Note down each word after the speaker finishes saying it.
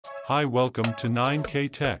Hi, welcome to 9K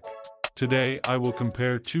Tech. Today I will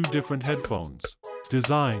compare two different headphones.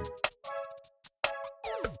 Design,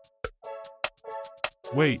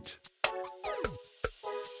 weight,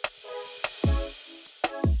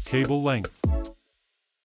 cable length,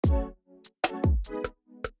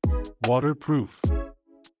 waterproof,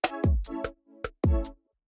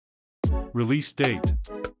 release date,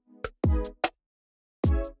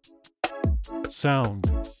 sound,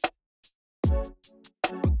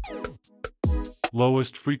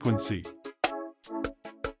 lowest frequency,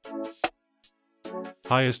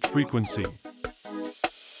 highest frequency,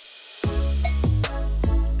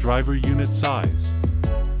 driver unit size,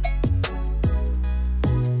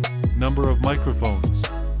 number of microphones,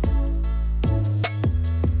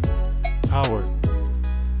 power,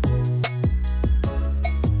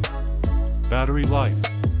 battery life,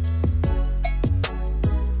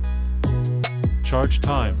 charge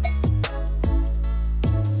time,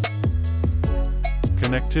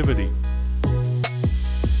 connectivity,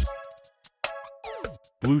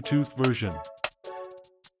 Bluetooth version,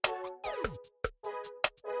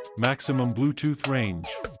 maximum Bluetooth range,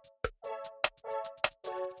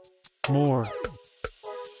 more,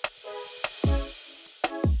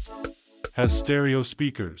 has stereo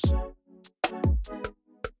speakers,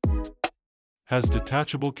 has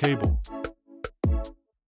detachable cable,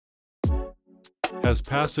 has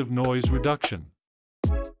passive noise reduction,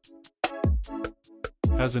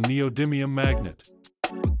 has a neodymium magnet,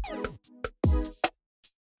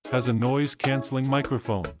 has a noise-canceling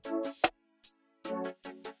microphone,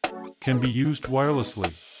 can be used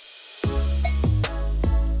wirelessly.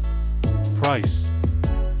 Price.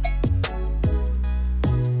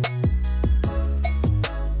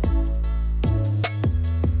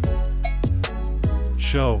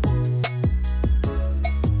 Show.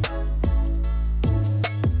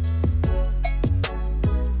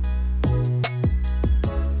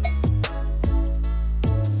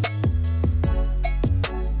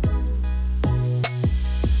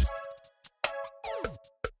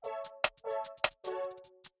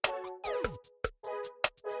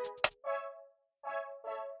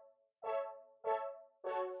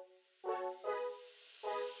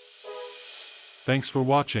 Thanks for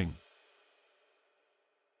watching.